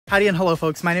Howdy and hello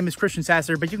folks, my name is Christian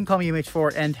Sasser, but you can call me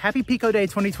MH4, and happy Pico Day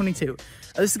 2022.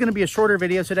 This is going to be a shorter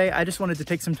video today. I just wanted to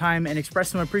take some time and express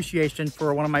some appreciation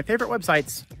for one of my favorite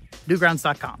websites,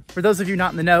 Newgrounds.com. For those of you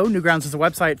not in the know, Newgrounds is a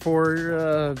website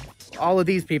for all of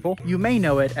these people. You may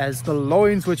know it as the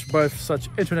loins which birth such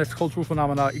internet cultural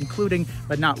phenomena, including,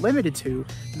 but not limited to,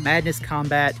 Madness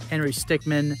Combat, Henry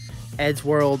Stickmin, Ed's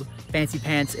World, Fancy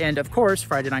Pants, and of course,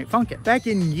 Friday Night Funkin'. Back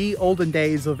in ye olden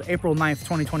days of April 9th,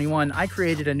 2021, I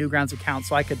created a Newgrounds account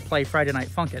so I could play Friday Night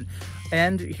Funkin'.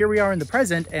 And here we are in the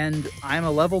present, and I'm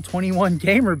a level 21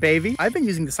 gamer, baby. I've been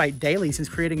using the site daily since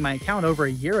creating my account over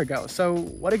a year ago, so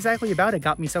what exactly about it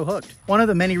got me so hooked? One of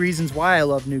the many reasons why I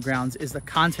love Newgrounds is the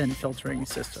content filtering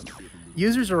system.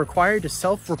 Users are required to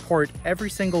self-report every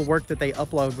single work that they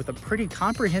upload with a pretty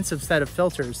comprehensive set of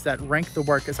filters that rank the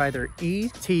work as either E,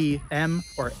 T, M,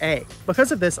 or A.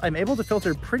 Because of this, I'm able to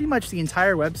filter pretty much the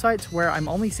entire website to where I'm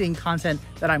only seeing content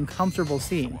that I'm comfortable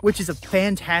seeing, which is a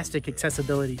fantastic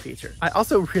accessibility feature. I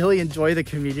also really enjoy the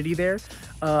community there.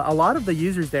 A lot of the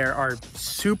users there are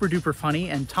super duper funny,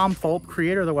 and Tom Fulp,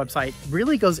 creator of the website,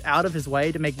 really goes out of his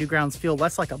way to make Newgrounds feel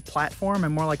less like a platform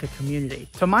and more like a community.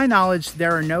 To my knowledge,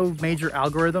 there are no major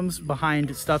algorithms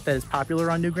behind stuff that is popular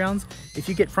on Newgrounds. If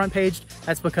you get front paged,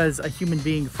 that's because a human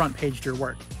being front paged your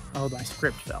work. Oh, my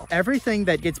script fell. Everything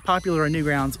that gets popular on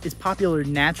Newgrounds is popular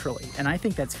naturally, and I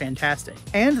think that's fantastic.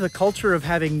 And the culture of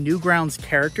having Newgrounds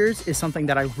characters is something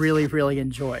that I really, really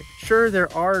enjoy. Sure, there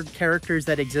are characters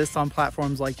that exist on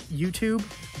platforms like YouTube,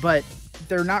 but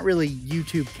they're not really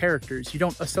YouTube characters. You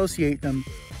don't associate them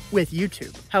with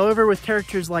YouTube. However, with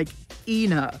characters like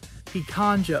Ina,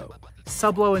 Picanjo,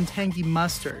 Sublo and Tangy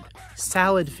Mustard,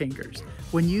 Salad Fingers,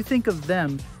 when you think of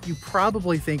them, you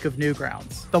probably think of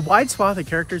Newgrounds. The wide swath of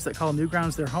characters that call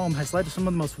Newgrounds their home has led to some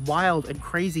of the most wild and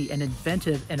crazy and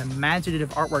inventive and imaginative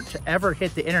artwork to ever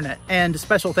hit the internet. And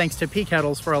special thanks to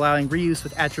P-Kettles for allowing reuse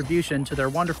with attribution to their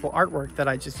wonderful artwork that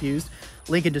I just used.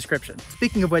 Link in description.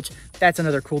 Speaking of which, that's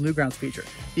another cool Newgrounds feature.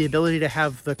 The ability to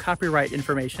have the copyright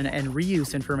information and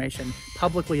reuse information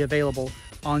publicly available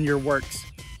on your works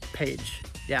page.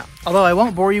 Yeah. Although I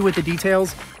won't bore you with the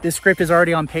details, this script is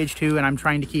already on page 2 and I'm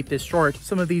trying to keep this short.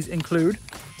 Some of these include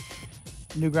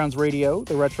Newgrounds Radio,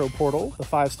 the Retro Portal, the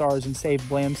 5 stars and save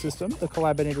blam system, the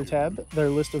Collabinator tab, their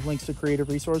list of links to creative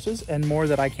resources, and more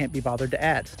that I can't be bothered to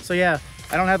add. So yeah,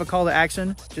 I don't have a call to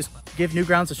action. Just give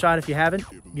Newgrounds a shot if you haven't.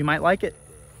 You might like it.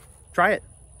 Try it.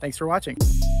 Thanks for watching.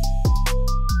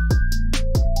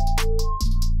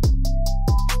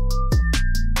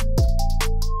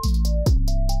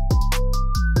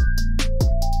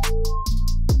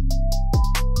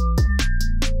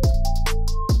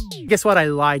 Guess what? I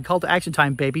lied. Call to action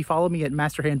time, baby. Follow me at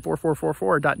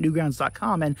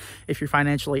masterhand4444.newgrounds.com. And if you're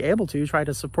financially able to, try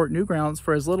to support Newgrounds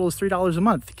for as little as $3 a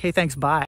month. Okay, thanks. Bye.